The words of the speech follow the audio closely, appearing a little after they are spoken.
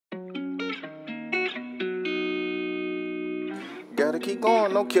Gotta keep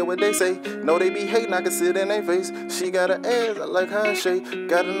going, don't care what they say. Know they be hating, I can see it in their face. She got an ass, I like how it shake.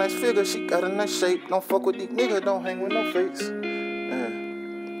 Got a nice figure, she got a nice shape. Don't fuck with these niggas, don't hang with no face.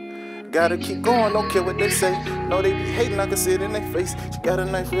 Gotta keep going, don't care what they say. Know they be hating, I can see it in their face. She got a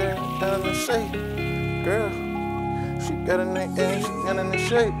nice figure, got a nice shape. Girl, she got a nice ass, she got a nice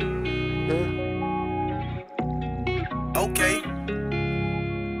shape. Yeah. Okay.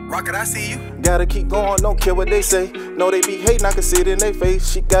 Rocket, I see you. Gotta keep going, don't care what they say. Know they be hating, I can see it in their face.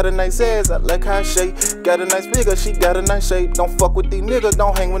 She got a nice ass, I like how it shake. Got a nice figure, she got a nice shape. Don't fuck with these niggas,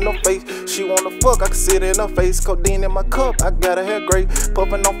 don't hang with no face. She wanna fuck, I can see it in her face. Codeine in my cup, I got her hair gray.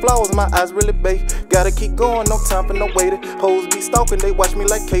 Puffin' on flowers, my eyes really bake. Gotta keep going, no time for no waiting. Hoes be stalking, they watch me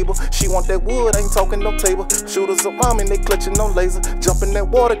like cable. She want that wood, ain't talking no table. Shooters around me, they clutching no laser. Jump in that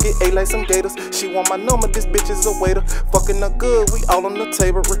water, get A like some gators. She want my number, this bitch is a waiter. Fucking her good, we all on the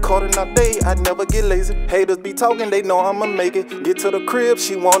table. Recording all day, I never get lazy. Haters be talking, they know I'ma make it. Get to the crib,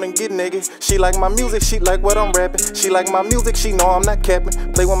 she wanna get naked. She like my music, she like what I'm rapping. She like my music, she know I'm not capping.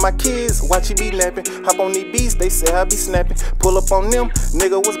 Play with my kids, watch she be napping. Hop on these beats, they say I be snapping. Pull up on them,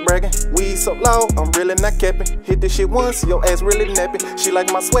 nigga was bragging. Weed so loud, I'm really not capping. Hit this shit once, your ass really napping. She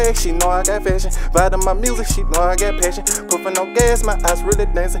like my swag, she know I got fashion. Vibe to my music, she know I got passion. Puffin' on gas, my eyes really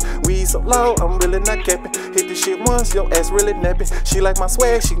dancing. Weed so loud, I'm really not capping. Hit this shit once, your ass really napping. She like my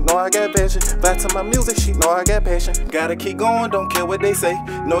swag, she know I got fashion. Vibe to my music, she know I got passion. Gotta keep going, don't care what they say.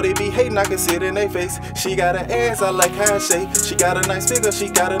 Know they be hating, I can see it in their face. She got an ass, I like how it shake. She got a nice figure, she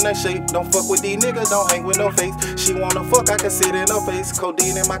got a nice shape. Don't fuck with these niggas, don't hang with no face. She wanna fuck, I can see it in her face.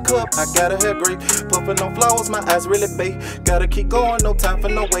 Codeine in my cup, I got her hair gray. Puffin' on flowers, my eyes really bait. Gotta keep going, no time for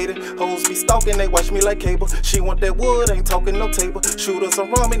no waiting. Hoes be stalking, they watch me like cable. She want that wood, ain't talking no table. Shooters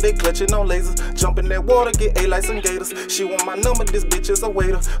around me, they clutching on lasers. Jump in that water, get A like some gators. She want my number, this bitch is a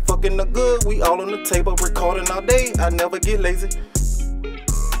waiter. Fucking the good, we all on the table. Recording all day, I never get lazy.